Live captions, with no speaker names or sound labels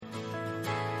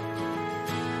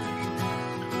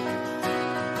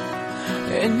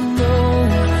and know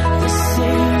the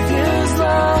Savior's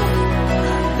love,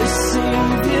 the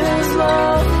Savior's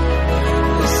love,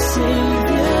 the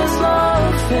Savior's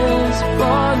love has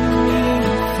brought me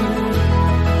through.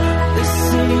 The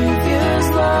Savior's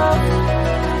love,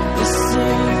 the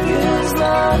Savior's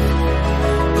love,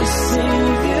 the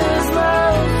Savior's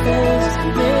love has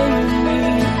made me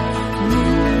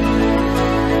new.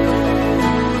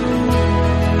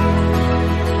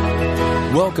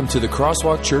 Welcome to the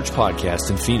Crosswalk Church Podcast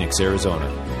in Phoenix, Arizona.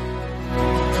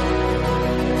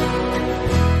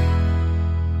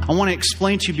 I want to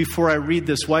explain to you before I read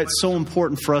this why it's so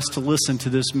important for us to listen to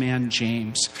this man,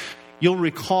 James. You'll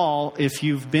recall, if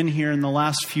you've been here in the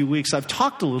last few weeks, I've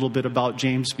talked a little bit about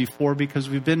James before because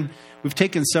we've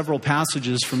taken several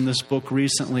passages from this book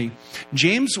recently.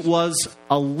 James was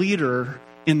a leader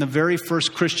in the very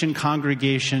first Christian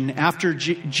congregation after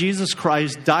Jesus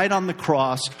Christ died on the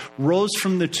cross, rose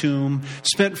from the tomb,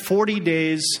 spent 40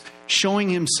 days showing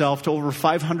himself to over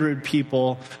 500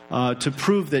 people to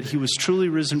prove that he was truly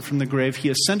risen from the grave. He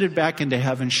ascended back into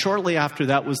heaven. Shortly after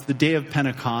that was the day of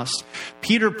Pentecost.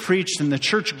 Peter preached and the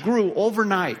church grew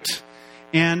overnight.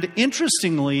 And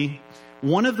interestingly,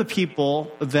 one of the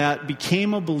people that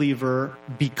became a believer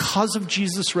because of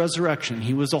Jesus' resurrection,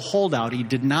 he was a holdout. He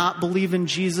did not believe in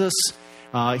Jesus.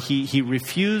 He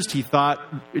refused. He thought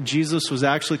Jesus was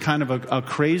actually kind of a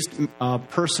crazed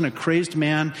person, a crazed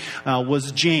man,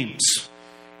 was James.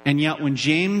 And yet when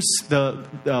James,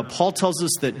 Paul tells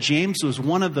us that James was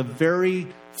one of the very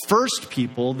first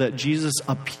people that Jesus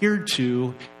appeared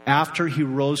to after he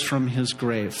rose from his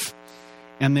grave.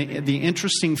 And the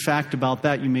interesting fact about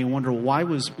that, you may wonder, why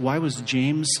was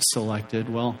James selected?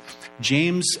 Well,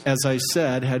 James, as I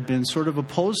said, had been sort of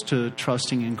opposed to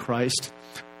trusting in Christ.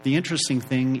 The interesting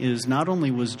thing is not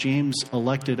only was James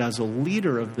elected as a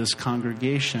leader of this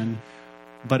congregation,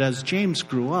 but as James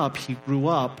grew up, he grew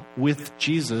up with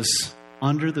Jesus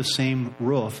under the same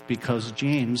roof because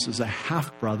James is a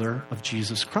half-brother of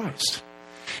Jesus Christ.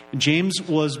 James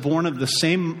was born of the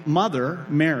same mother,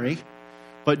 Mary,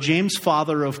 but James'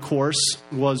 father, of course,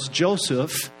 was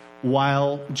Joseph,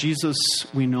 while Jesus,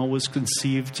 we know, was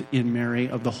conceived in Mary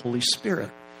of the Holy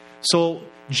Spirit. So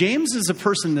James is a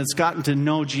person that's gotten to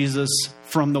know Jesus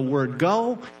from the word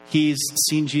go. He's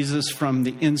seen Jesus from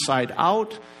the inside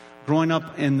out, growing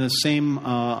up in the same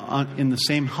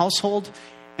household.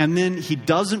 And then he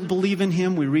doesn't believe in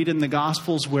him. We read in the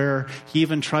Gospels where he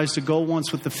even tries to go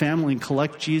once with the family and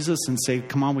collect Jesus and say,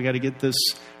 come on, we got to get this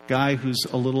guy who's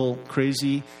a little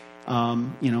crazy.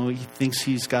 He thinks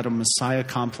he's got a Messiah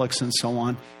complex and so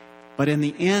on. But in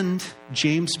the end,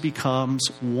 James becomes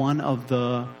one of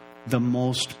the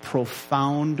most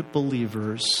profound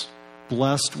believers,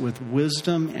 blessed with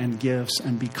wisdom and gifts,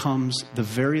 and becomes the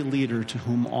very leader to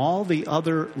whom all the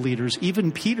other leaders,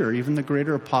 even Peter, even the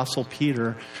greater apostle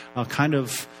Peter,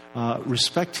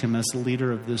 respect him as the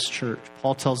leader of this church.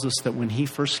 Paul tells us that when he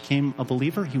first became a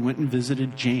believer, he went and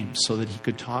visited James so that he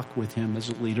could talk with him as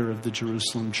a leader of the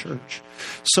Jerusalem church.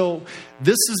 So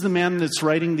this is the man that's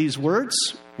writing these words.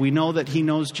 We know that he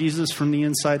knows Jesus from the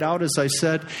inside out, as I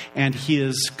said, and he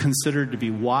is considered to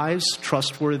be wise,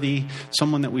 trustworthy,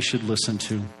 someone that we should listen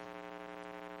to.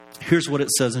 Here's what it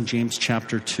says in James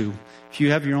chapter 2. If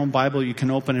you have your own Bible, you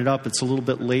can open it up. It's a little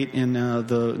bit late in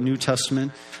the New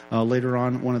Testament, later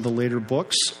on, one of the later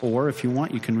books. Or if you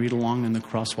want, you can read along in the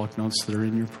crosswalk notes that are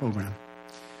in your program.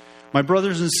 My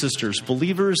brothers and sisters,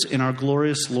 believers in our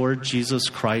glorious Lord Jesus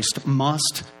Christ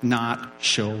must not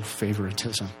show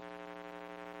favoritism.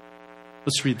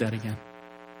 Let's read that again.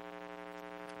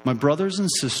 My brothers and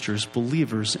sisters,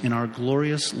 believers in our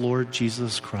glorious Lord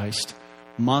Jesus Christ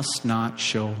must not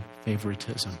show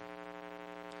favoritism.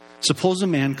 Suppose a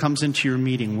man comes into your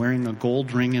meeting wearing a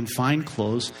gold ring and fine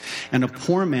clothes, and a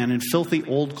poor man in filthy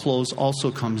old clothes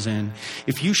also comes in.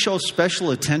 If you show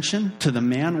special attention to the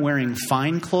man wearing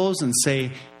fine clothes and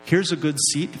say, here's a good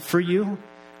seat for you,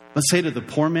 but say to the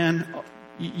poor man,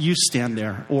 you stand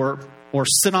there, or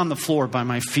sit on the floor by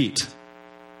my feet.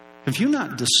 Have you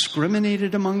not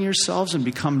discriminated among yourselves and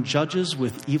become judges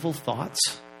with evil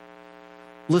thoughts?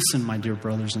 Listen, my dear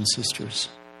brothers and sisters.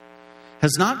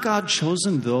 Has not God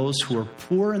chosen those who are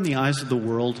poor in the eyes of the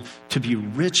world to be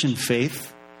rich in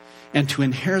faith and to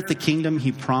inherit the kingdom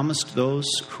he promised those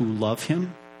who love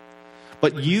him?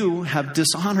 But you have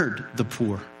dishonored the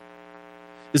poor.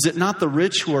 Is it not the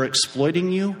rich who are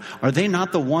exploiting you? Are they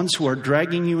not the ones who are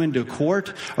dragging you into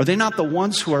court? Are they not the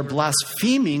ones who are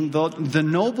blaspheming the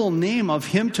noble name of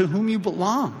him to whom you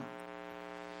belong?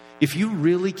 If you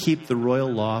really keep the royal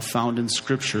law found in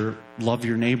Scripture, love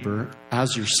your neighbor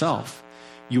as yourself,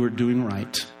 you are doing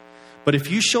right. But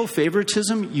if you show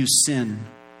favoritism, you sin.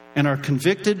 and are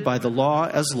convicted by the law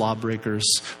as lawbreakers.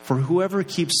 For whoever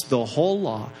keeps the whole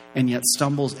law and yet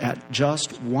stumbles at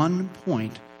just one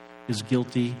point is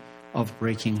guilty of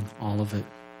breaking all of it.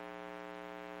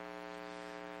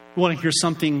 You want to hear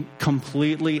something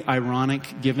completely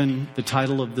ironic given the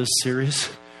title of this series?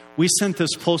 We sent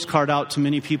this postcard out to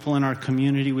many people in our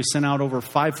community. We sent out over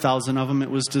 5,000 of them. It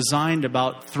was designed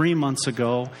about 3 months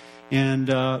ago. And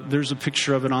there's a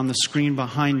picture of it on the screen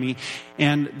behind me.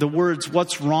 And the words,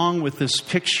 "What's wrong with this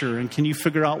picture?" And can you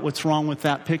figure out what's wrong with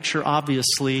that picture?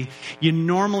 Obviously, you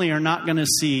normally are not going to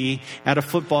see at a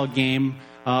football game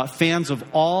fans of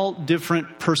all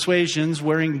different persuasions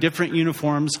wearing different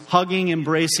uniforms, hugging,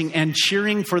 embracing, and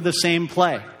cheering for the same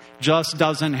play. Just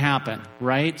doesn't happen,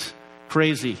 right?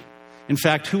 Crazy. In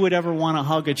fact, who would ever want to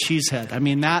hug a cheesehead? I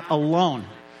mean, that alone,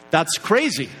 that's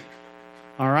crazy.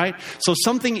 All right? So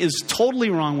something is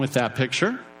totally wrong with that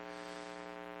picture.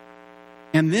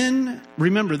 And then,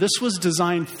 remember, this was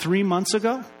designed 3 months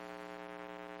ago.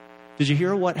 Did you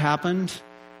hear what happened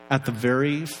at the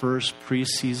very first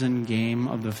preseason game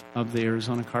of the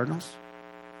Arizona Cardinals?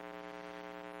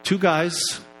 2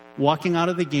 guys walking out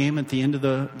of the game at the end of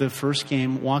the first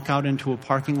game walk out into a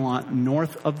parking lot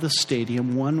north of the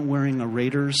stadium, one wearing a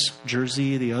Raiders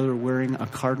jersey, the other wearing a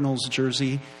Cardinals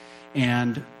jersey.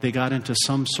 And they got into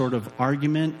some sort of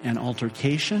argument and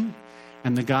altercation.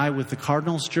 And the guy with the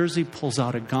Cardinals jersey pulls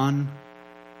out a gun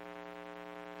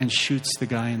and shoots the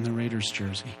guy in the Raiders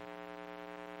jersey.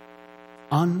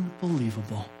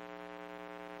 Unbelievable.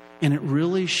 And it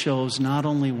really shows not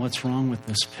only what's wrong with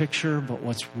this picture, but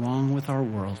what's wrong with our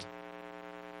world.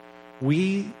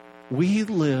 We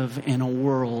live in a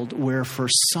world where for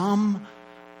some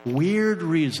weird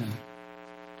reason,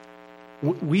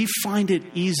 we find it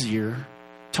easier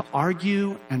to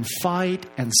argue and fight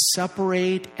and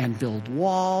separate and build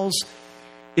walls.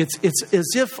 It's as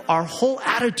if our whole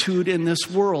attitude in this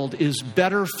world is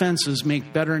better fences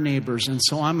make better neighbors. And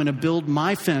so I'm going to build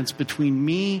my fence between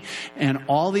me and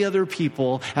all the other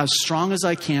people as strong as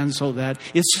I can so that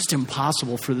it's just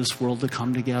impossible for this world to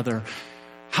come together.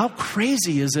 How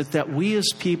crazy is it that we as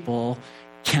people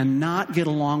cannot get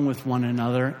along with one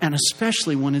another, and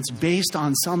especially when it's based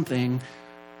on something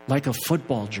like a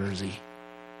football jersey,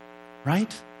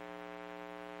 right?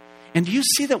 And do you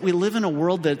see that we live in a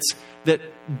world that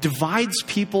divides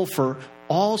people for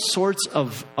all sorts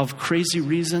of crazy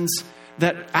reasons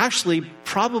that actually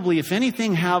probably, if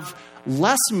anything, have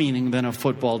less meaning than a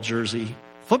football jersey?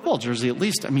 Football jersey, at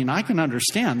least, I mean, I can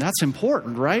understand. That's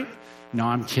important, right? No,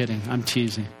 I'm kidding. I'm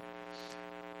teasing.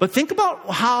 But think about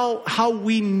how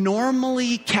we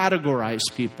normally categorize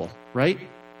people, right?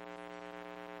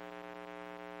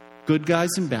 Good guys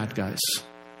and bad guys.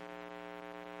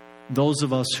 Those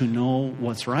of us who know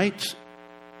what's right,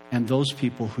 and those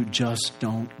people who just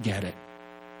don't get it.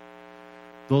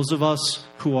 Those of us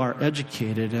who are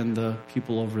educated, and the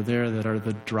people over there that are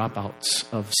the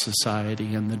dropouts of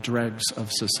society and the dregs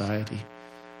of society.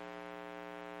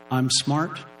 I'm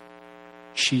smart.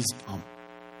 She's dumb.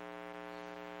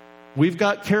 We've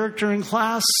got character in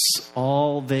class.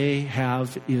 All they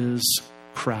have is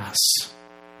crass.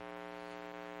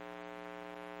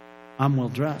 I'm well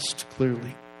dressed,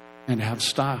 clearly, and have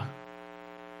style.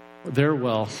 They're,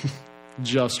 well,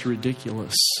 just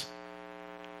ridiculous.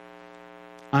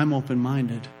 I'm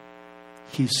open-minded.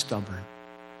 He's stubborn.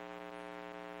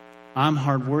 I'm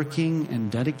hardworking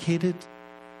and dedicated.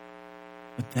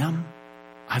 But them,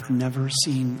 I've never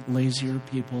seen lazier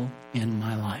people in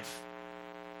my life.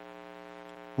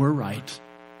 We're right.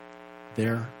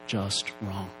 They're just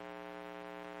wrong.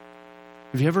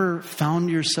 Have you ever found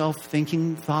yourself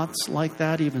thinking thoughts like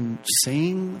that, even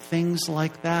saying things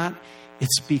like that?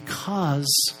 It's because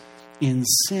in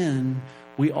sin,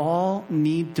 we all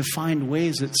need to find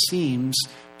ways, it seems,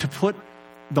 to put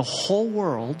the whole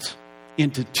world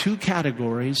into 2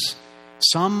 categories.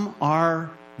 Some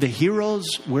are the heroes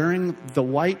wearing the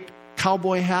white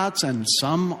cowboy hats, and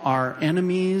some are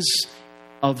enemies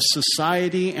of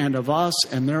society and of us,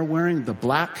 and they're wearing the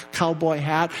black cowboy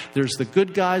hat. There's the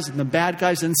good guys and the bad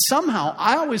guys, and somehow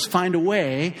I always find a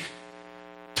way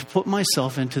to put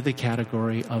myself into the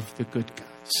category of the good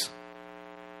guys.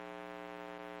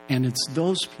 And it's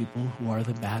those people who are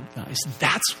the bad guys.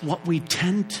 That's what we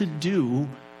tend to do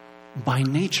by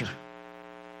nature.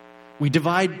 We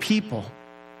divide people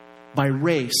by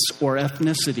race or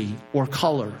ethnicity or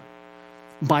color,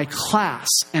 by class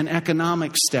and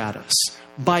economic status,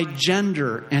 by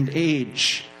gender and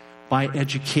age, by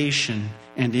education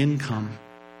and income.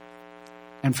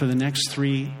 And for the next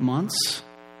 3 months,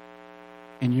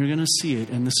 and you're going to see it,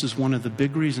 and this is one of the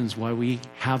big reasons why we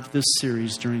have this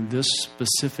series during this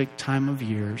specific time of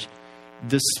years,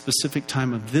 this specific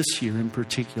time of this year in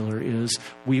particular is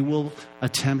we will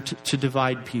attempt to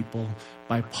divide people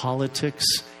by politics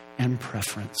and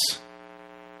preference.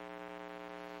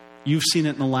 You've seen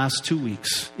it in the last 2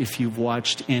 weeks if you've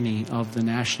watched any of the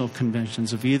national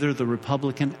conventions of either the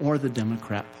Republican or the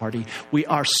Democrat Party. We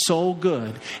are so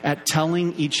good at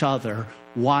telling each other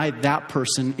why that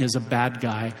person is a bad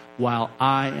guy while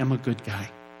I am a good guy.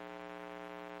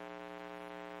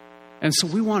 And so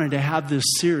we wanted to have this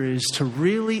series to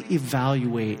really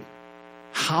evaluate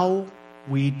how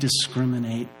we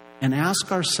discriminate and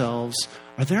ask ourselves,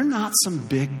 are there not some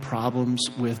big problems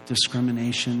with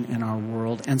discrimination in our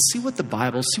world? And see what the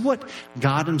Bible, see what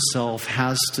God himself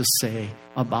has to say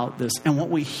about this. And what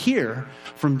we hear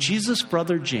from Jesus'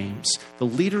 brother James, the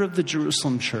leader of the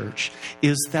Jerusalem church,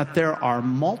 is that there are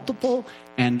multiple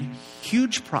and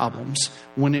huge problems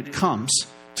when it comes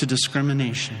to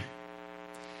discrimination.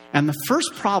 And the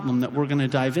first problem that we're going to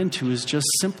dive into is just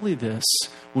simply this.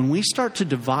 When we start to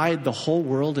divide the whole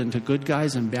world into good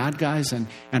guys and bad guys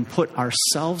and put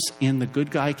ourselves in the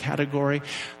good guy category,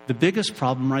 the biggest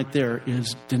problem right there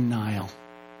is denial.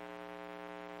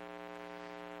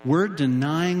 We're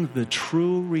denying the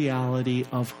true reality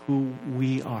of who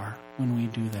we are when we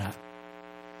do that.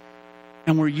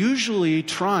 And we're usually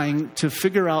trying to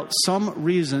figure out some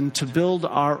reason to build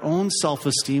our own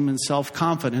self-esteem and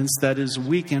self-confidence that is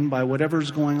weakened by whatever's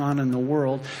going on in the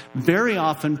world. Very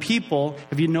often people,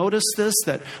 have you noticed this?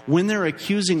 That when they're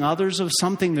accusing others of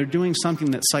something, they're doing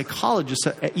something that psychologists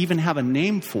even have a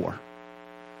name for.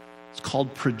 It's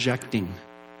called projecting.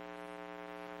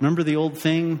 Remember the old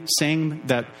saying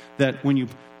that when you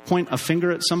point a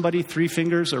finger at somebody, 3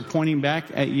 fingers are pointing back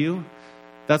at you?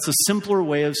 That's a simpler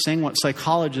way of saying what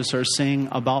psychologists are saying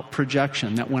about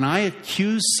projection. That when I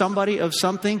accuse somebody of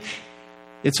something,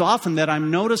 it's often that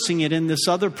I'm noticing it in this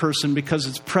other person because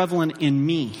it's prevalent in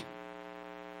me.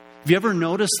 Have you ever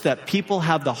noticed that people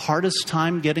have the hardest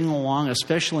time getting along,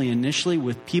 especially initially,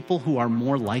 with people who are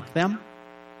more like them?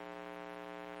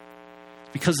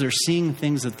 Because they're seeing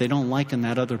things that they don't like in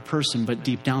that other person, but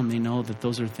deep down they know that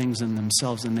those are things in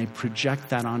themselves, and they project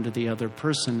that onto the other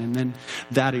person, and then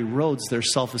that erodes their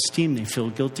self-esteem. They feel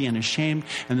guilty and ashamed,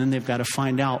 and then they've got to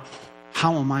find out,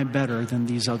 how am I better than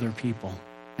these other people?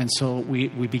 And so we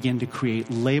begin to create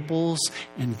labels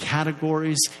and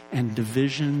categories and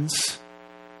divisions.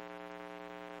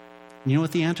 You know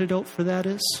what the antidote for that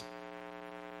is?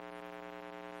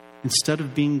 Instead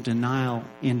of being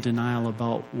in denial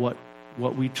about what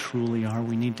we truly are,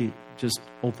 we need to just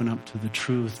open up to the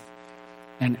truth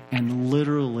and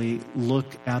literally look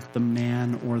at the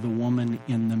man or the woman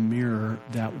in the mirror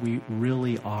that we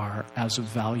really are as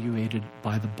evaluated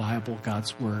by the Bible,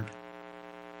 God's Word.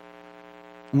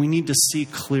 We need to see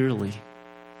clearly.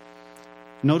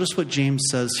 Notice what James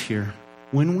says here.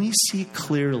 When we see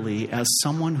clearly as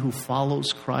someone who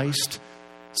follows Christ,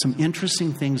 some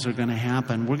interesting things are going to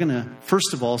happen. We're going to,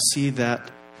 first of all, see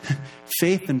that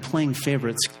faith and playing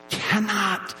favorites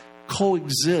cannot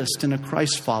coexist in a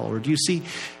Christ follower. Do you see?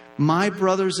 My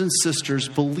brothers and sisters,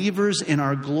 believers in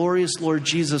our glorious Lord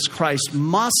Jesus Christ,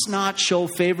 must not show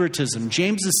favoritism.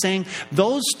 James is saying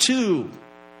those two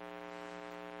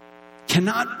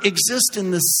cannot exist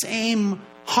in the same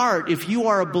heart. If you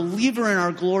are a believer in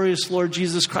our glorious Lord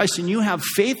Jesus Christ and you have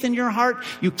faith in your heart,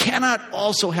 you cannot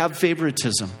also have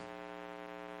favoritism.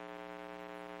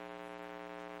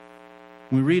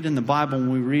 We read in the Bible, when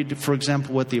we read, for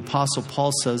example, what the Apostle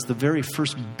Paul says, the very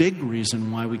first big reason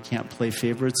why we can't play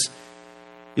favorites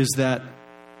is that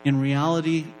in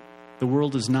reality, the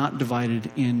world is not divided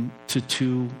into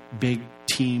 2 big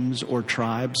teams or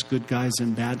tribes, good guys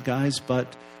and bad guys,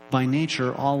 but by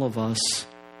nature, all of us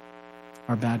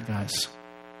are bad guys.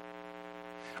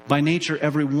 By nature,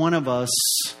 every one of us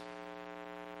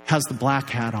has the black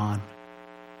hat on.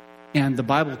 And the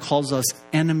Bible calls us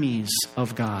enemies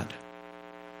of God.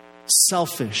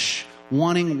 Selfish,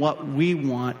 wanting what we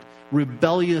want,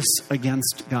 rebellious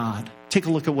against God. Take a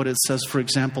look at what it says, for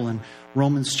example, in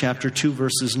Romans chapter 2,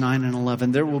 verses 9 and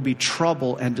 11. There will be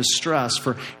trouble and distress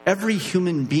for every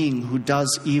human being who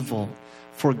does evil,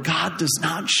 for God does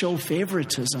not show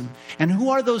favoritism. And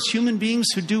who are those human beings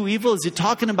who do evil? Is he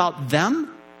talking about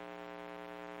them?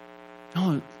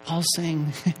 No, Paul's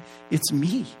saying, it's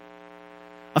me.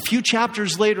 A few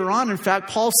chapters later on, in fact,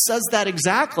 Paul says that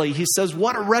exactly. He says,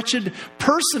 what a wretched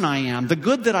person I am. The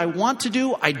good that I want to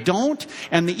do, I don't.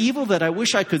 And the evil that I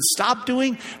wish I could stop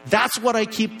doing, that's what I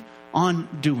keep on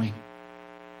doing.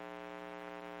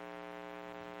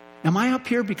 Am I up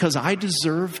here because I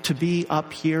deserve to be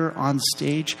up here on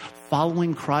stage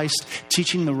following Christ,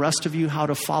 teaching the rest of you how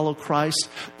to follow Christ,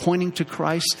 pointing to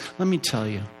Christ? Let me tell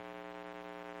you,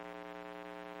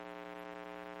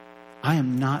 I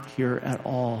am not here at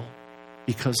all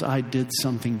because I did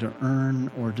something to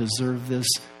earn or deserve this.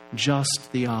 Just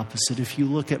the opposite. If you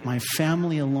look at my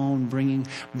family alone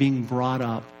being brought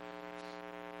up,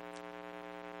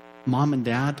 mom and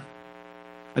dad,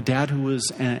 a dad who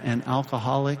was an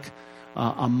alcoholic,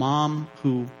 a mom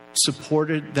who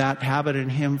supported that habit in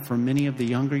him for many of the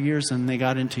younger years, and they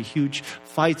got into huge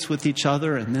fights with each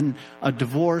other, and then a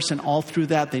divorce, and all through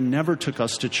that they never took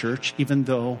us to church, even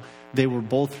though they were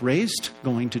both raised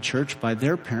going to church by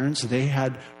their parents. They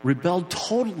had rebelled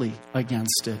totally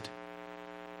against it.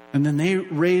 And then they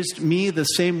raised me the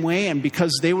same way, and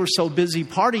because they were so busy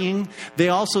partying, they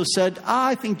also said,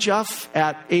 I think Jeff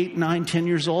at 8, 9, 10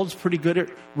 years old is pretty good at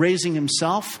raising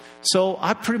himself. So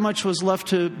I pretty much was left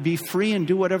to be free and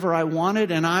do whatever I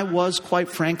wanted, and I was, quite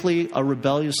frankly, a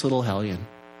rebellious little hellion.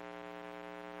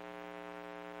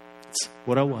 That's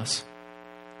what I was.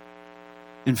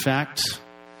 In fact,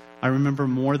 I remember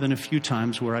more than a few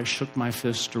times where I shook my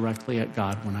fist directly at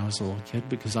God when I was a little kid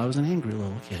because I was an angry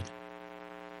little kid.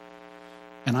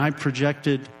 And I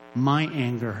projected my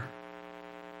anger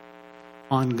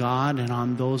on God and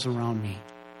on those around me.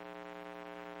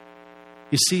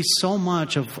 You see, so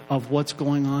much of what's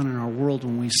going on in our world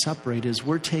when we separate is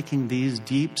we're taking these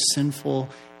deep, sinful,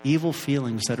 evil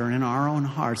feelings that are in our own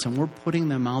hearts and we're putting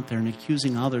them out there and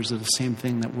accusing others of the same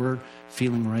thing that we're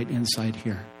feeling right inside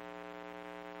here.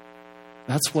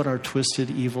 That's what our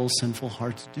twisted, evil, sinful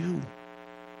hearts do.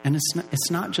 And it's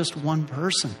not just one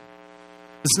person.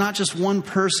 It's not just one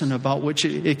person about which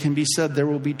it can be said there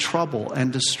will be trouble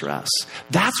and distress.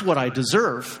 That's what I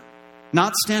deserve.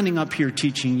 Not standing up here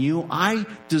teaching you. I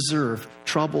deserve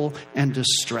trouble and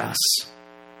distress.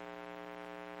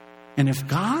 And if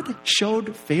God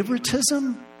showed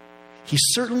favoritism, he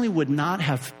certainly would not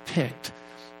have picked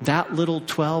that little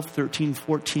 12, 13,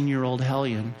 14-year-old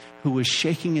hellion who was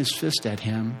shaking his fist at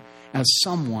him as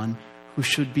someone who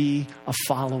should be a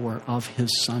follower of his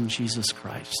son, Jesus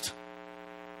Christ.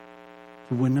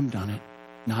 He wouldn't have done it.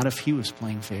 Not if he was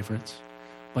playing favorites.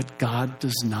 But God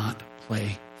does not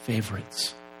play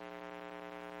favorites.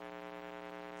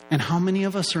 And how many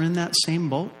of us are in that same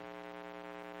boat?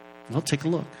 Well, take a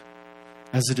look.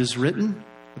 As it is written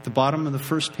at the bottom of the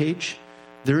first page,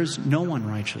 there is no one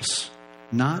righteous,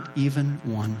 not even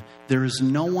one. There is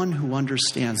no one who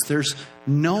understands. There's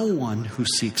no one who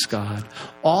seeks God.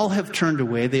 All have turned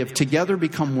away. They have together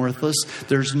become worthless.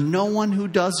 There's no one who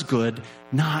does good,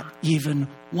 not even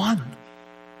one.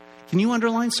 Can you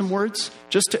underline some words?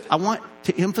 I want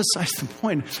to emphasize the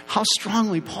point, how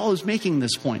strongly Paul is making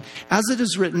this point. As it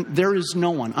is written, there is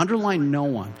no one. Underline no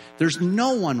one. There's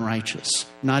no one righteous,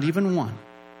 not even one.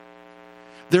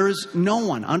 There is no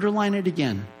one, underline it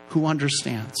again, who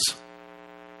understands.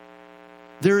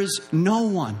 There is no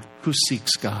one who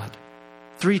seeks God.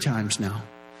 3 times now.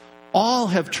 All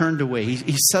have turned away.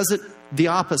 He says it the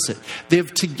opposite. They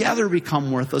have together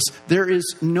become worthless. There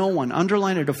is no one.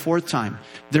 Underline it a 4th time.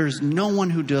 There is no one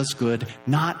who does good,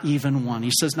 not even one.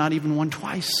 He says not even one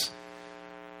twice.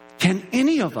 Can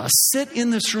any of us sit in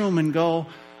this room and go,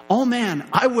 oh man,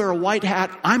 I wear a white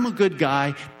hat. I'm a good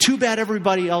guy. Too bad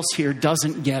everybody else here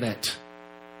doesn't get it.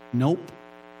 Nope.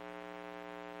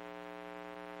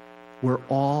 We're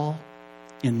all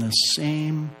in the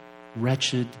same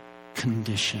wretched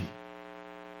condition.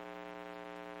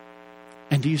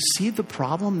 And do you see the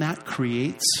problem that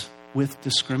creates with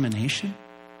discrimination?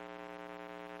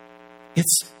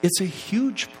 It's a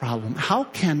huge problem. How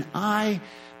can I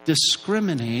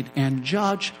discriminate and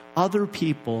judge other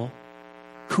people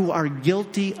who are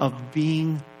guilty of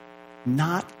being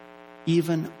not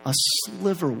even a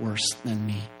sliver worse than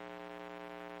me?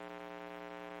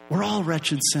 We're all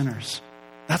wretched sinners.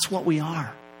 That's what we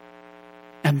are.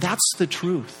 And that's the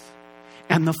truth.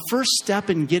 And the first step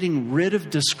in getting rid of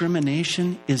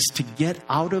discrimination is to get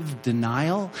out of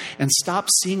denial and stop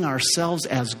seeing ourselves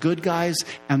as good guys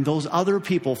and those other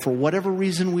people, for whatever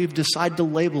reason we've decided to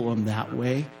label them that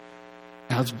way,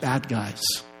 as bad guys.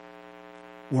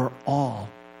 We're all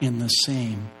in the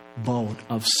same boat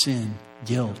of sin,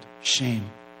 guilt,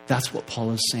 shame. That's what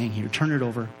Paul is saying here. Turn your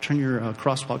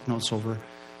crosswalk notes over.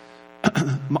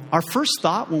 Our first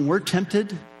thought when we're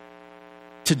tempted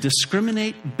to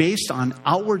discriminate based on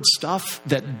outward stuff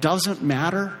that doesn't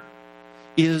matter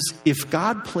is, if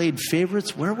God played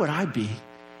favorites, where would I be?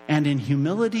 And in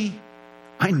humility,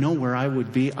 I know where I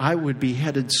would be. I would be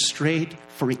headed straight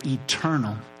for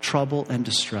eternal trouble and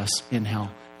distress in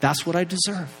hell. That's what I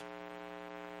deserve.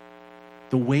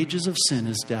 The wages of sin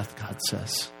is death, God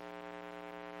says.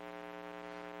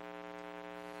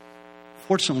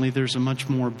 Fortunately, there's a much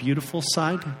more beautiful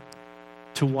side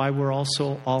to why we're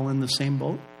also all in the same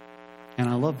boat. And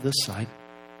I love this side.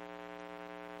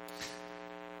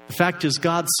 The fact is,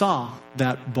 God saw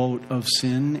that boat of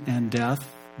sin and death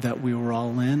that we were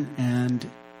all in, and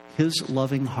his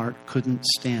loving heart couldn't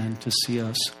stand to see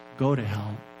us go to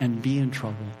hell and be in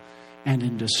trouble and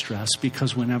in distress,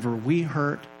 because whenever we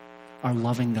hurt, our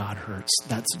loving God hurts.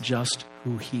 That's just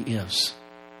who he is.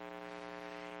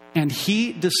 And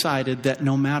he decided that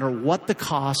no matter what the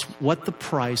cost, what the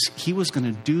price, he was going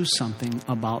to do something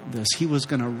about this. He was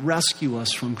going to rescue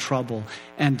us from trouble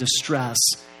and distress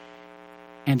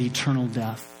and eternal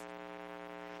death.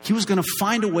 He was going to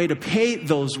find a way to pay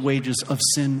those wages of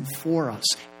sin for us.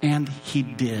 And he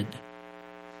did.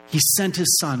 He sent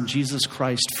his son, Jesus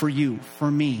Christ, for you, for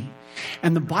me.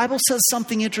 And the Bible says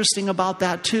something interesting about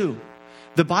that too.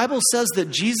 The Bible says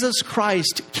that Jesus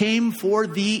Christ came for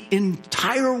the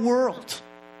entire world.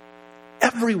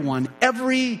 Everyone,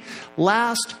 every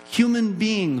last human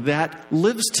being that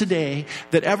lives today,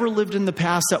 that ever lived in the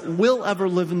past, that will ever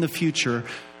live in the future,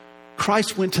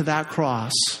 Christ went to that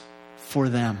cross for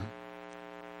them.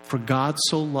 For God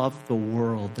so loved the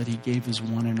world that he gave his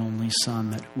one and only Son,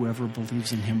 that whoever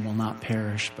believes in him will not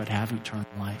perish but have eternal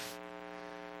life.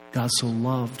 God so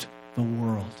loved the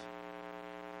world.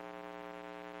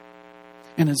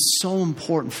 And it's so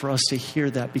important for us to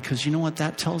hear that, because you know what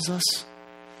that tells us?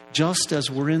 Just as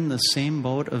we're in the same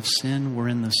boat of sin, we're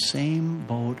in the same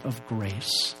boat of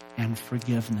grace and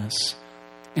forgiveness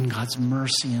and God's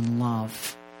mercy and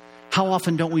love. How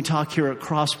often don't we talk here at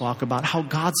Crosswalk about how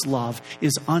God's love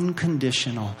is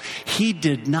unconditional? He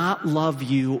did not love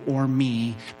you or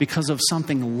me because of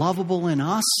something lovable in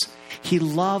us. He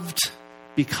loved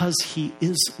because he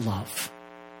is love.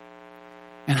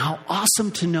 And how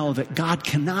awesome to know that God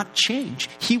cannot change.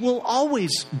 He will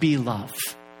always be love.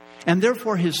 And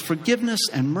therefore his forgiveness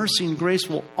and mercy and grace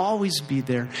will always be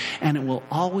there. And it will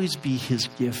always be his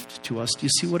gift to us. Do you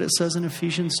see what it says in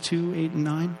Ephesians 2, 8 and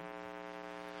 9?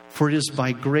 For it is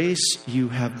by grace you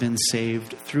have been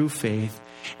saved through faith.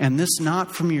 And this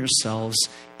not from yourselves.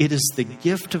 It is the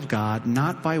gift of God,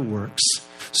 not by works,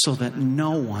 so that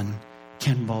no one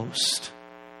can boast.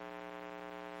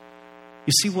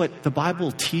 You see what the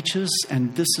Bible teaches,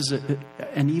 and this is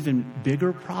an even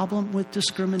bigger problem with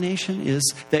discrimination,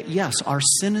 is that yes, our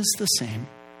sin is the same,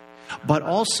 but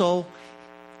also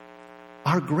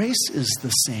our grace is the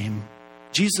same.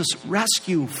 Jesus'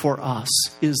 rescue for us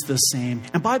is the same.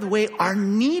 And by the way, our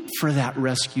need for that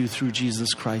rescue through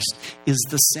Jesus Christ is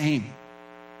the same.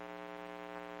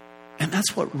 And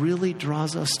that's what really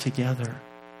draws us together.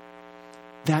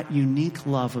 That unique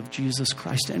love of Jesus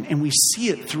Christ. And we see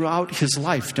it throughout his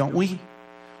life, don't we?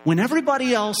 When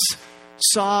everybody else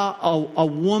saw a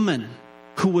woman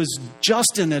who was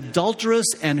just an adulteress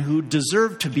and who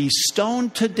deserved to be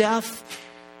stoned to death,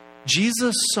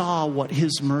 Jesus saw what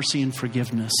his mercy and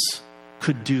forgiveness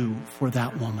could do for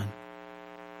that woman.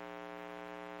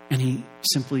 And he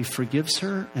simply forgives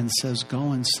her and says,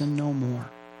 go and sin no more.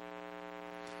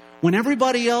 When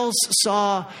everybody else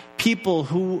saw people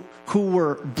who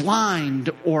were blind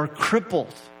or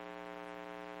crippled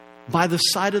by the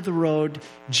side of the road,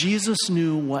 Jesus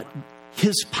knew what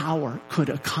his power could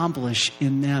accomplish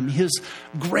in them. His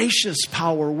gracious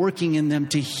power working in them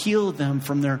to heal them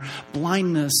from their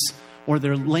blindness or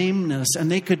their lameness.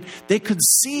 And they could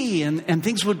see and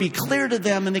things would be clear to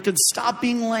them and they could stop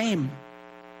being lame.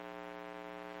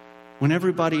 When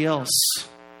everybody else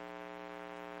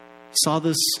saw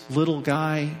this little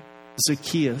guy,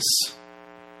 Zacchaeus,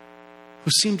 who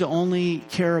seemed to only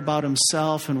care about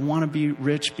himself and want to be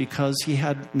rich because he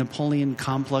had Napoleon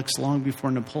complex long before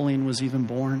Napoleon was even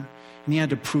born. And he had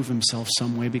to prove himself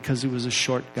some way because he was a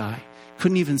short guy.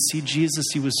 Couldn't even see Jesus.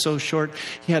 He was so short,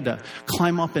 he had to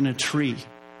climb up in a tree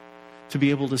to be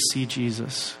able to see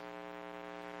Jesus.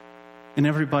 And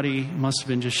everybody must have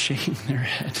been just shaking their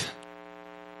head.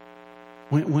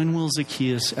 When will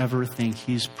Zacchaeus ever think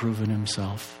he's proven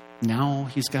himself? Now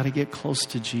he's got to get close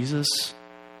to Jesus.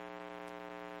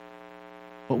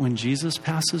 But when Jesus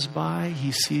passes by,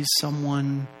 he sees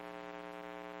someone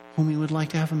whom he would like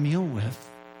to have a meal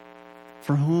with,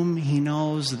 for whom he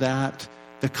knows that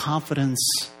the confidence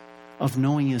of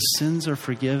knowing his sins are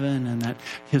forgiven and that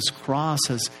his cross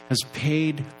has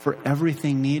paid for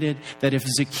everything needed, that if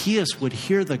Zacchaeus would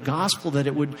hear the gospel, that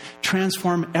it would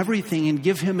transform everything and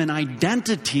give him an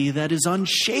identity that is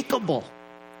unshakable.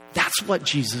 That's what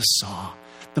Jesus saw.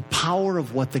 The power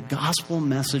of what the gospel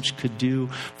message could do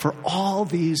for all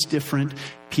these different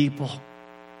people.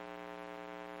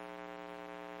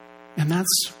 And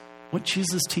that's what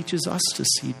Jesus teaches us to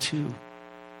see too.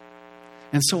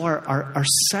 And so our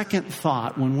second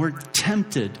thought when we're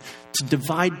tempted to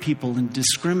divide people and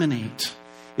discriminate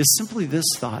is simply this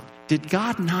thought: did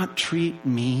God not treat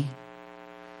me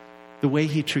the way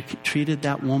he treated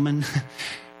that woman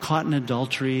caught in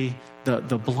adultery, the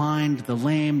blind, the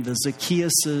lame, the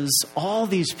Zacchaeuses, all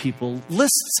these people,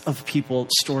 lists of people,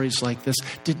 stories like this.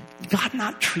 Did God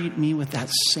not treat me with that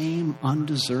same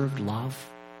undeserved love?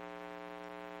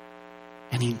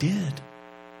 And he did.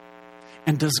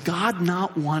 And does God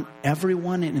not want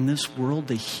everyone in this world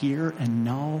to hear and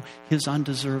know his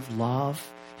undeserved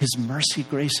love, his mercy,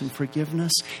 grace, and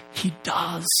forgiveness? He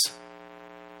does.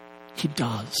 He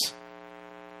does.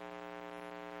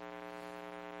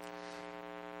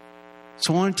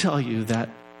 So I want to tell you that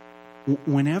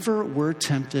whenever we're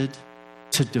tempted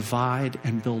to divide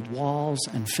and build walls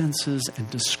and fences and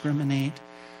discriminate,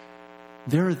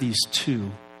 there are these two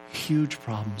huge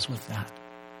problems with that.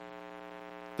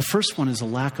 The first one is a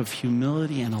lack of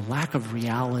humility and a lack of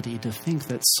reality to think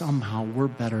that somehow we're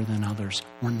better than others.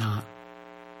 We're not.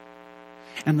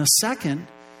 And the second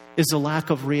is a lack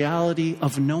of reality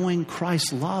of knowing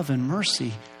Christ's love and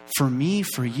mercy for me,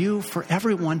 for you, for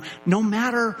everyone, no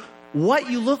matter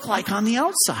what you look like on the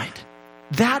outside.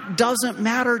 That doesn't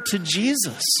matter to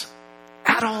Jesus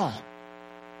at all.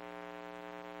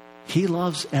 He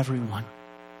loves everyone.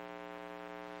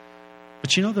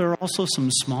 But you know, there are also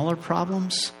some smaller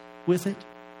problems with it.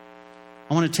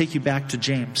 I want to take you back to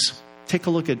James. Take a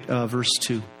look at verse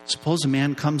 2. Suppose a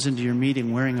man comes into your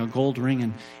meeting wearing a gold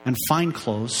ring and fine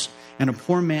clothes, and a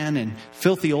poor man in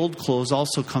filthy old clothes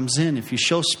also comes in. If you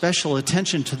show special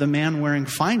attention to the man wearing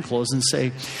fine clothes and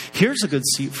say, "Here's a good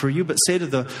seat for you," but say to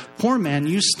the poor man,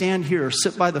 "You stand here or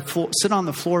sit on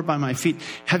the floor by my feet,"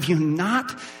 have you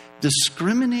not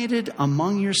discriminated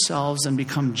among yourselves and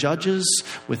become judges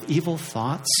with evil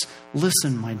thoughts?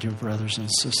 Listen, my dear brothers and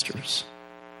sisters.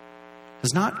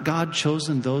 Has not God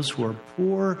chosen those who are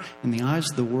poor in the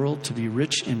eyes of the world to be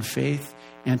rich in faith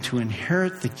and to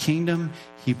inherit the kingdom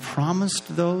he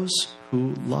promised those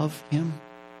who love him?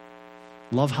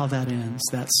 Love how that ends,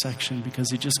 that section,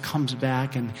 because he just comes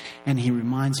back and he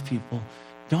reminds people,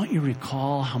 don't you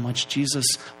recall how much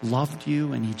Jesus loved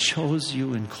you and he chose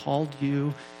you and called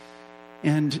you?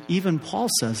 And even Paul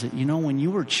says it, when you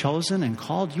were chosen and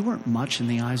called, you weren't much in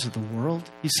the eyes of the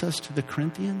world, he says to the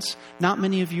Corinthians. Not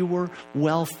many of you were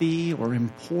wealthy or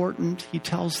important, he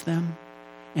tells them.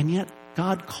 And yet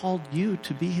God called you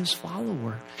to be his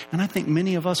follower. And I think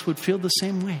many of us would feel the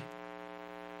same way.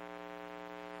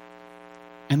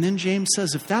 And then James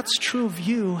says, if that's true of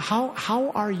you,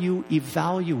 how are you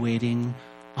evaluating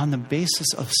on the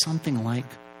basis of something like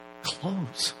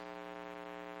clothes?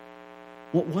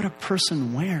 What a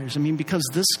person wears. Because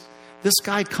this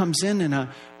guy comes in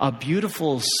a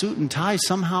beautiful suit and tie.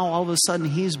 Somehow, all of a sudden,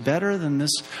 he's better than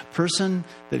this person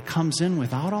that comes in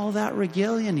without all that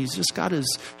regalia, and he's just got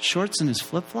his shorts and his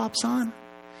flip-flops on.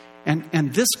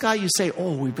 And this guy, you say,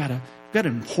 "Oh, we've got an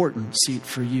important seat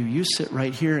for you. You sit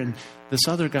right here." And this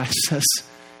other guy says,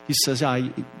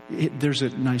 "There's a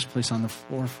nice place on the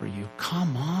floor for you."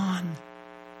 Come on,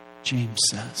 James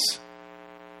says.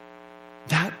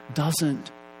 That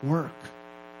doesn't work.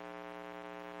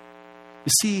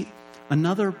 You see,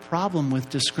 another problem with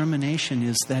discrimination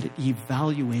is that it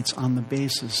evaluates on the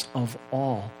basis of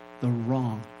all the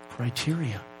wrong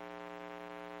criteria.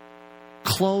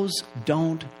 Clothes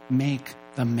don't make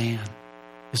the man,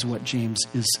 is what James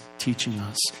is teaching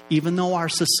us, even though our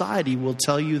society will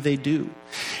tell you they do.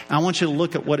 And I want you to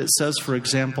look at what it says, for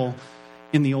example,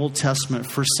 in the Old Testament,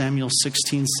 1 Samuel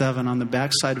 16:7, on the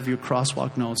backside of your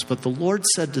crosswalk notes. But the Lord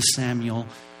said to Samuel,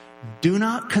 "Do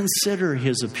not consider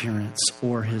his appearance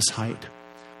or his height,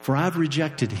 for I have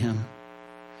rejected him.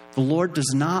 The Lord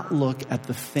does not look at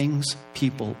the things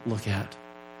people look at.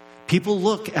 People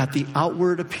look at the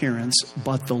outward appearance,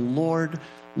 but the Lord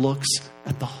looks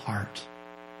at the heart."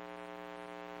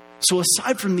 So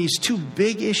aside from these two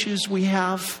big issues we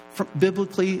have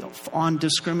biblically on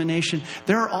discrimination,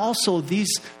 there are also these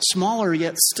smaller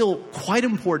yet still quite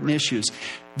important issues.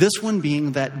 This one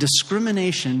being that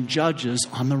discrimination judges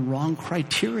on the wrong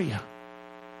criteria,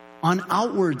 on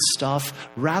outward stuff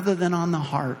rather than on the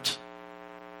heart.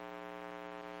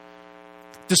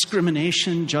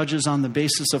 Discrimination judges on the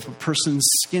basis of a person's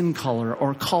skin color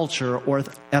or culture or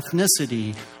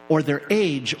ethnicity or their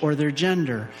age or their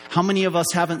gender. How many of us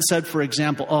haven't said, for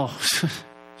example, "Oh,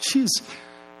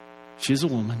 she's a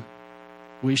woman.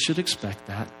 We should expect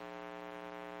that.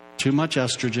 Too much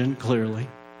estrogen, clearly,"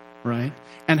 right?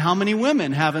 And how many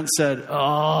women haven't said,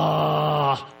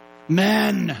 "Oh,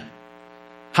 men,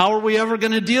 how are we ever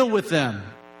going to deal with them?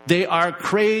 They are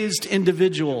crazed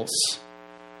individuals.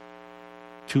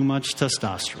 Too much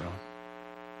testosterone."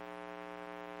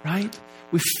 Right?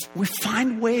 We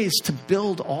find ways to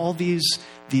build all these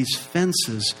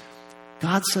fences.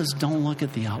 God says, don't look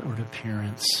at the outward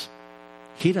appearance.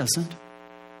 He doesn't.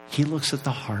 He looks at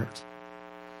the heart.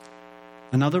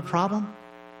 Another problem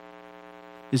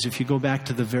is if you go back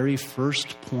to the very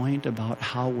first point about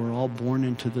how we're all born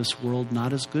into this world,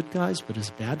 not as good guys, but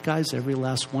as bad guys, every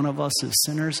last one of us is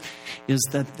sinners, is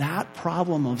that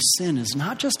problem of sin is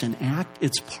not just an act,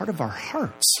 it's part of our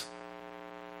hearts.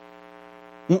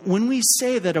 When we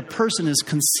say that a person is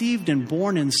conceived and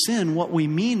born in sin, what we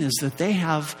mean is that they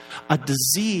have a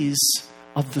disease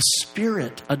of the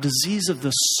spirit, a disease of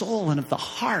the soul and of the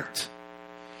heart.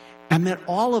 And that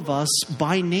all of us,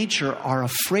 by nature, are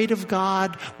afraid of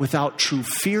God, without true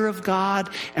fear of God,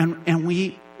 and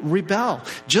we rebel.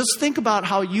 Just think about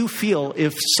how you feel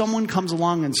if someone comes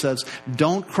along and says,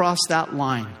 don't cross that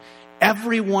line.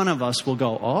 Every one of us will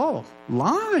go, oh,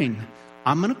 line,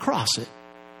 I'm going to cross it.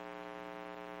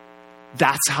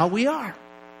 That's how we are,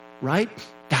 right?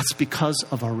 That's because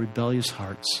of our rebellious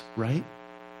hearts, right?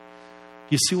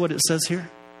 You see what it says here?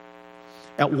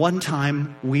 At one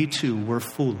time, we too were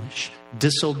foolish,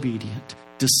 disobedient,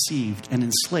 deceived, and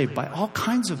enslaved by all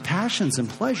kinds of passions and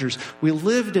pleasures. We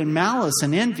lived in malice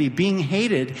and envy, being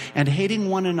hated and hating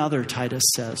one another, Titus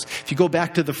says. If you go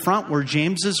back to the front where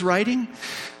James is writing,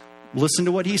 listen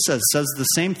to what he says. Says the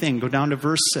same thing. Go down to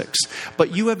verse 6.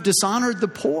 But you have dishonored the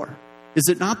poor. Is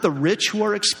it not the rich who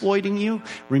are exploiting you?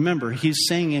 Remember, he's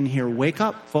saying in here, wake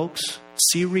up, folks.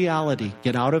 See reality.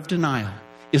 Get out of denial.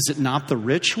 Is it not the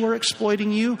rich who are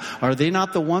exploiting you? Are they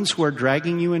not the ones who are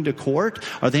dragging you into court?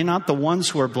 Are they not the ones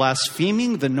who are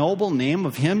blaspheming the noble name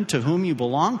of him to whom you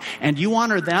belong? And you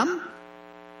honor them?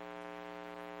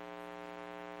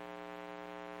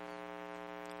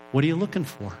 What are you looking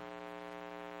for?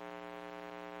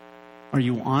 Are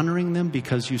you honoring them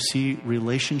because you see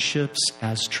relationships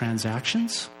as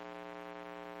transactions?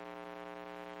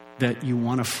 That you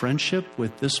want a friendship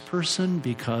with this person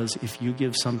because if you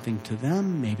give something to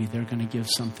them, maybe they're going to give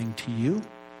something to you.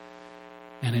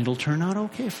 And it'll turn out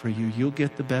okay for you. You'll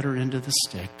get the better end of the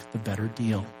stick, the better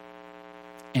deal.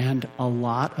 And a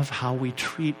lot of how we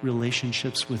treat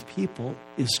relationships with people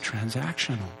is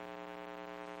transactional.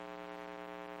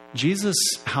 Jesus,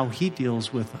 how he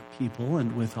deals with people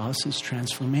and with us is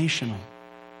transformational.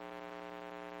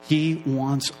 He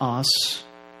wants us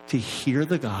to hear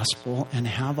the gospel and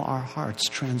have our hearts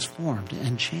transformed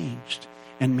and changed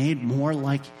and made more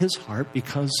like his heart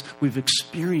because we've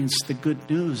experienced the good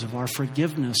news of our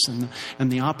forgiveness and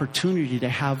the opportunity to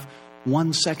have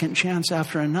one second chance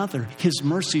after another. His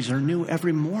mercies are new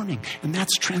every morning, and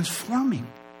that's transforming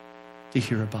to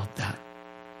hear about that.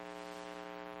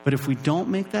 But if we don't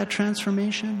make that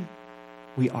transformation,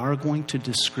 we are going to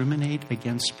discriminate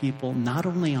against people not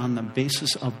only on the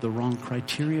basis of the wrong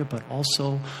criteria, but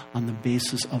also on the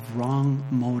basis of wrong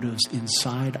motives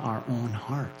inside our own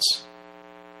hearts.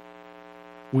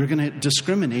 We're going to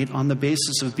discriminate on the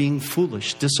basis of being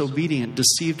foolish, disobedient,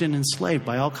 deceived, and enslaved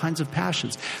by all kinds of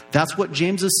passions. That's what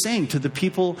James is saying to the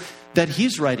people that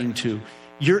he's writing to.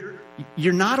 You're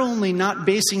not only not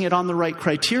basing it on the right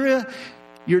criteria,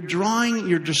 you're drawing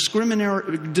your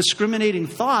discriminating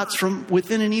thoughts from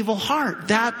within an evil heart.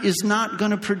 That is not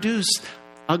going to produce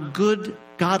a good,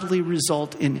 godly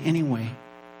result in any way.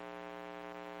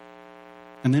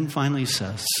 And then finally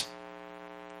says,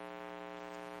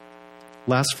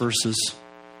 last verses,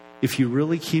 if you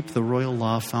really keep the royal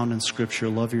law found in Scripture,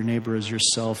 love your neighbor as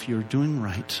yourself, you're doing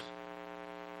right.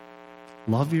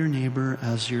 Love your neighbor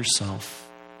as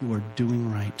yourself. You are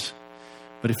doing right.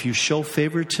 But if you show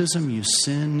favoritism, you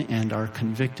sin and are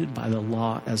convicted by the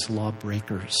law as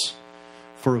lawbreakers.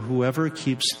 For whoever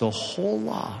keeps the whole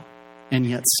law and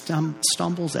yet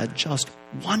stumbles at just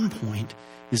one point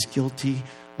is guilty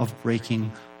of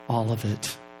breaking all of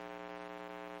it.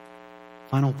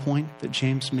 Final point that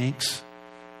James makes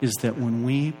is that when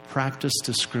we practice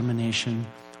discrimination,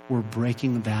 we're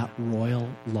breaking that royal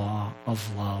law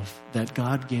of love that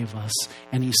God gave us.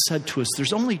 And he said to us,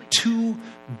 there's only two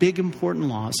big important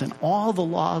laws, and all the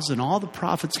laws and all the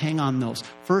prophets hang on those.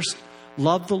 First,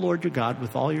 love the Lord your God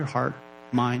with all your heart,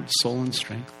 mind, soul, and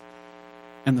strength.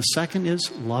 And the second is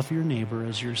love your neighbor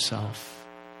as yourself.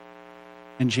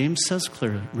 And James says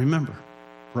clearly, remember,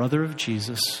 brother of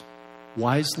Jesus,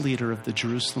 wise leader of the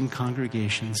Jerusalem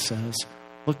congregation says,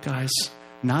 look guys,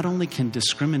 not only can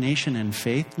discrimination and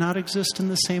faith not exist in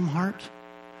the same heart,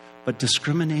 but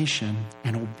discrimination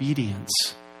and obedience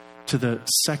to the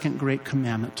second great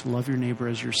commandment, to love your neighbor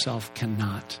as yourself,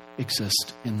 cannot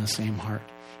exist in the same heart.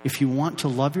 If you want to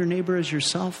love your neighbor as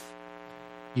yourself,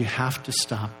 you have to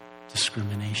stop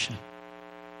discrimination.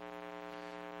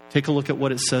 Take a look at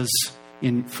what it says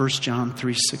in 1 John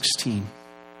 3:16.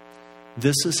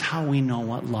 This is how we know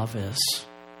what love is.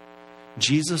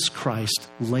 Jesus Christ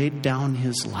laid down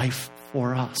his life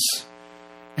for us.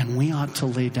 And we ought to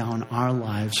lay down our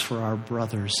lives for our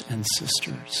brothers and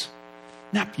sisters.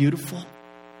 Isn't that beautiful?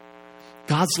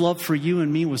 God's love for you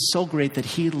and me was so great that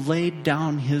he laid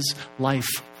down his life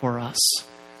for us.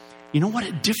 You know what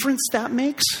a difference that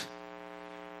makes?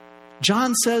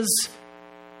 John says,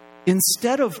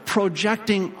 instead of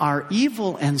projecting our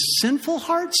evil and sinful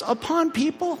hearts upon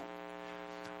people,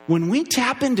 when we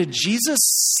tap into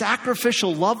Jesus'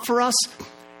 sacrificial love for us,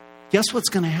 guess what's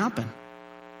going to happen?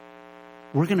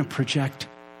 We're going to project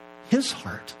his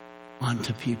heart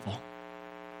onto people.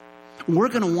 We're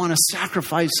going to want to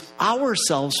sacrifice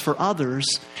ourselves for others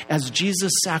as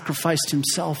Jesus sacrificed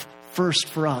himself first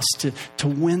for us to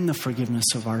win the forgiveness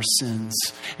of our sins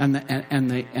and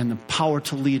the power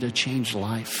to lead a changed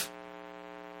life.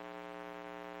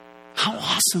 How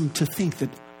awesome to think that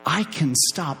I can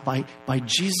stop by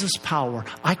Jesus' power.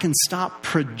 I can stop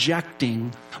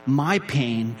projecting my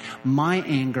pain, my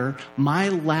anger, my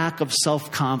lack of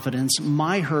self-confidence,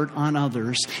 my hurt on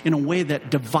others in a way that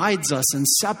divides us and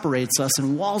separates us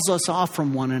and walls us off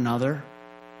from one another,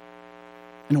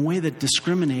 in a way that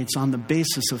discriminates on the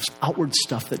basis of outward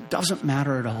stuff that doesn't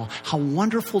matter at all. How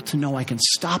wonderful to know I can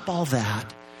stop all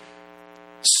that,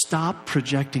 stop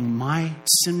projecting my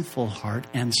sinful heart,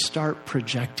 and start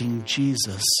projecting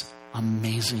Jesus'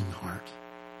 amazing heart.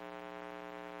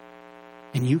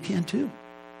 And you can too.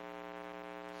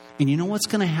 And you know what's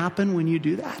going to happen when you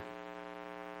do that?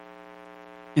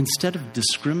 Instead of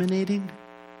discriminating,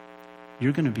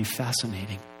 you're going to be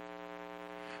fascinating.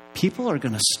 People are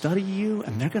going to study you,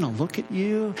 and they're going to look at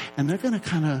you, and they're going to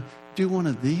kind of do one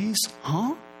of these,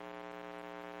 huh?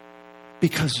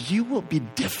 Because you will be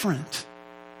different.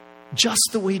 Just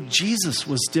the way Jesus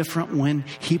was different when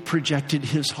he projected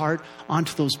his heart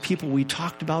onto those people we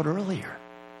talked about earlier.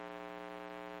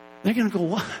 They're going to go,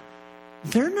 what?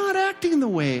 They're not acting the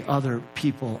way other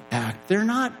people act. They're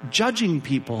not judging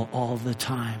people all the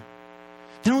time.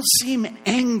 They don't seem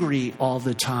angry all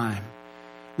the time.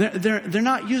 They're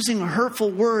not using hurtful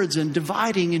words and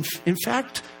dividing. In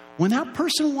fact, when that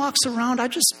person walks around,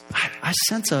 I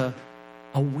sense a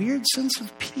weird sense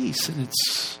of peace, and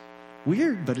it's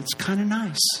weird, but it's kind of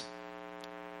nice.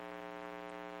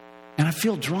 And I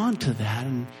feel drawn to that.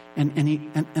 And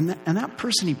that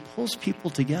person, he pulls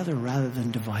people together rather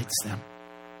than divides them.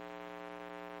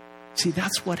 See,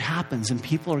 that's what happens. And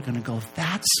people are going to go,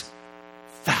 that's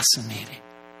fascinating.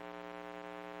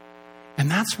 And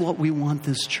that's what we want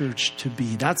this church to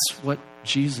be. That's what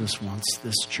Jesus wants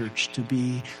this church to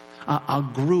be. A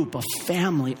group, a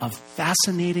family of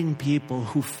fascinating people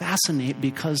who fascinate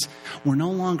because we're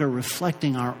no longer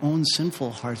reflecting our own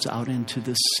sinful hearts out into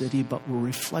this city, but we're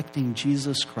reflecting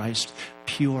Jesus Christ,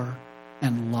 pure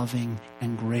and loving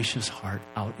and gracious heart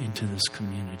out into this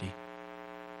community.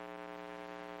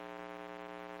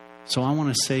 So I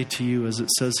want to say to you, as it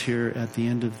says here at the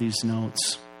end of these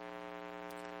notes,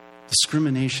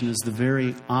 discrimination is the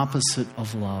very opposite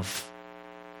of love.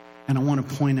 And I want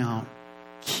to point out,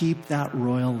 keep that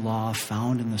royal law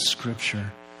found in the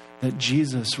scripture that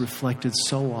Jesus reflected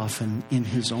so often in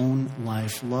his own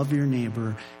life. Love your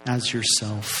neighbor as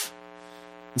yourself.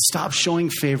 And stop showing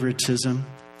favoritism.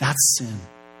 That's sin.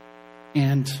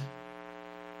 And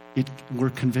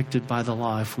we're convicted by the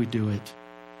law if we do it.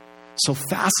 So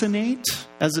fascinate,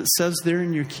 as it says there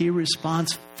in your key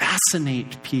response,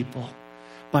 fascinate people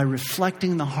by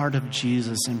reflecting the heart of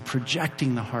Jesus and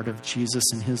projecting the heart of Jesus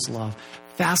and his love.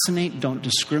 Fascinate, don't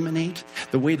discriminate.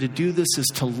 The way to do this is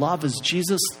to love as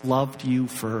Jesus loved you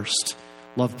first.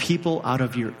 Love people out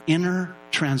of your inner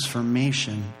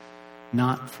transformation,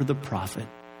 not for the profit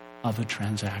of a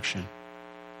transaction.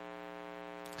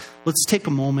 Let's take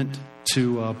a moment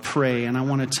to pray. And I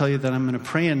want to tell you that I'm going to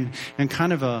pray in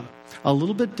kind of a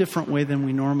little bit different way than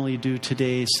we normally do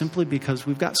today, simply because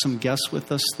we've got some guests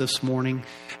with us this morning.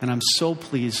 And I'm so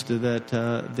pleased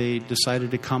that they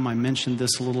decided to come. I mentioned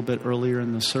this a little bit earlier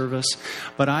in the service.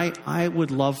 But I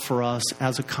would love for us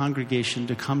as a congregation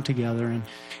to come together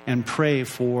and pray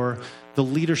for the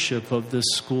leadership of this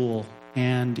school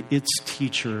and its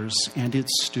teachers and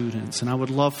its students. And I would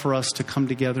love for us to come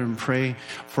together and pray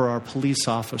for our police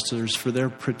officers, for their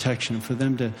protection, for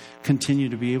them to continue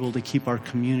to be able to keep our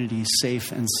community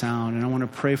safe and sound. And I want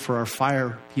to pray for our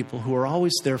fire people who are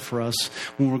always there for us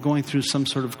when we're going through some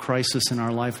sort of crisis in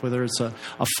our life, whether it's a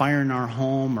fire in our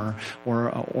home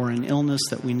or an illness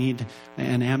that we need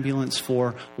an ambulance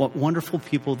for. What wonderful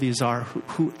people these are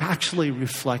who actually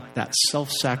reflect that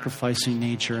self-sacrificing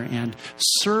nature and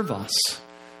serve us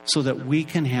so that we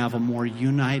can have a more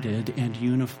united and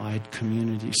unified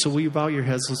community. So will you bow your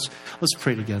heads? Let's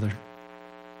pray together.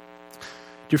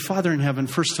 Dear Father in heaven,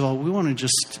 first of all, we want to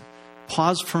just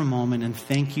pause for a moment and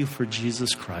thank you for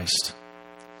Jesus Christ.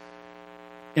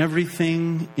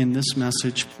 Everything in this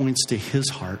message points to his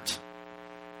heart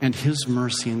and his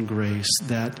mercy and grace.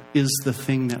 That is the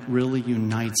thing that really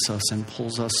unites us and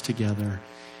pulls us together.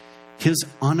 His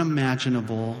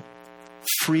unimaginable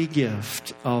free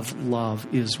gift of love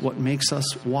is what makes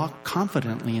us walk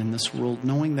confidently in this world,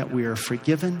 knowing that we are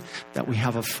forgiven, that we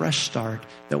have a fresh start,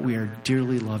 that we are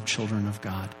dearly loved children of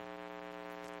God.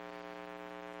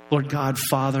 Lord God,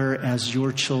 Father, as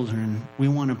your children, we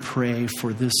want to pray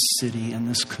for this city and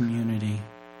this community.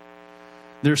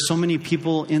 There are so many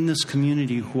people in this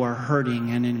community who are hurting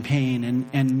and in pain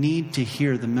and need to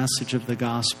hear the message of the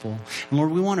gospel. And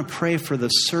Lord, we want to pray for the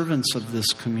servants of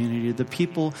this community, the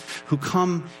people who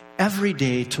come every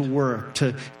day to work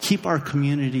to keep our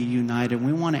community united.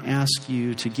 We want to ask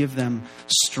you to give them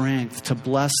strength, to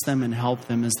bless them and help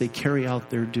them as they carry out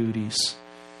their duties.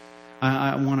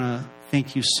 I want to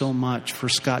thank you so much for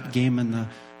Scott Gaiman,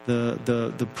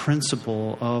 the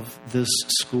principal of this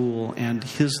school, and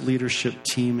his leadership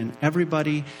team, and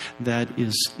everybody that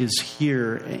is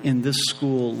here in this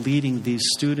school leading these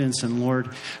students. And Lord,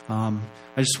 I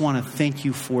just want to thank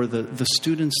you for the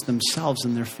students themselves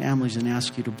and their families and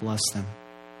ask you to bless them.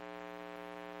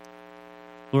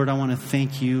 Lord, I want to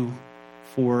thank you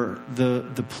for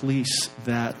the police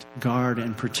that guard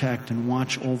and protect and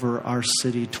watch over our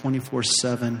city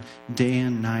 24/7, day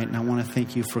and night. And I want to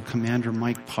thank you for Commander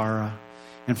Mike Parra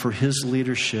and for his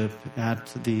leadership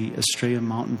at the Estrella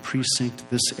Mountain Precinct,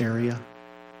 this area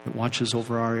that watches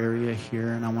over our area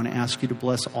here. And I want to ask you to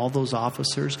bless all those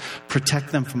officers,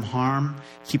 protect them from harm,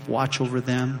 keep watch over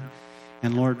them.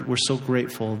 And Lord, we're so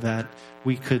grateful that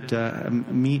we could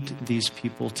meet these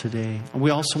people today.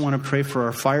 We also want to pray for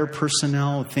our fire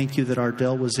personnel. Thank you that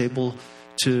Ardell was able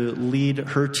to lead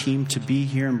her team to be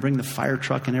here and bring the fire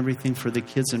truck and everything for the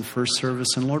kids in first service.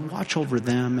 And Lord, watch over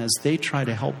them as they try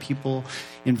to help people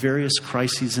in various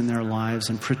crises in their lives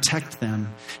and protect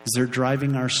them as they're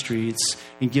driving our streets,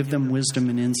 and give them wisdom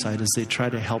and insight as they try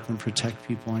to help and protect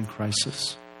people in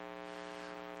crisis.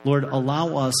 Lord,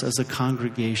 allow us as a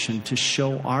congregation to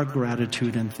show our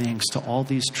gratitude and thanks to all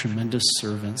these tremendous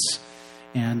servants.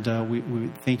 And we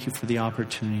thank you for the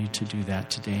opportunity to do that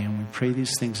today. And we pray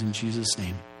these things in Jesus'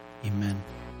 name. Amen.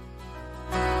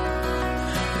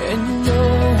 And you know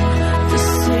the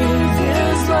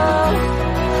Savior's love,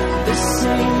 the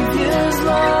Savior's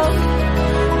love,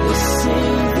 the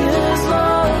Savior's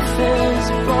love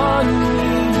has brought me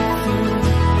through.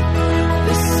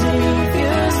 The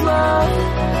Savior's love,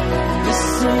 the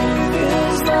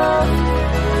Savior's love,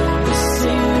 the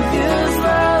Savior's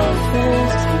love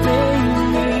has made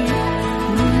me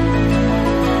new.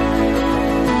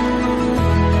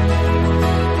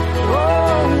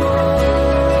 Whoa, whoa,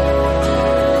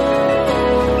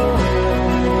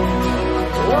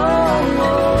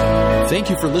 whoa. Thank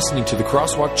you for listening to the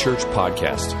Crosswalk Church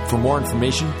podcast. For more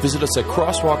information, visit us at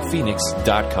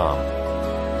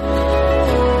crosswalkphoenix.com.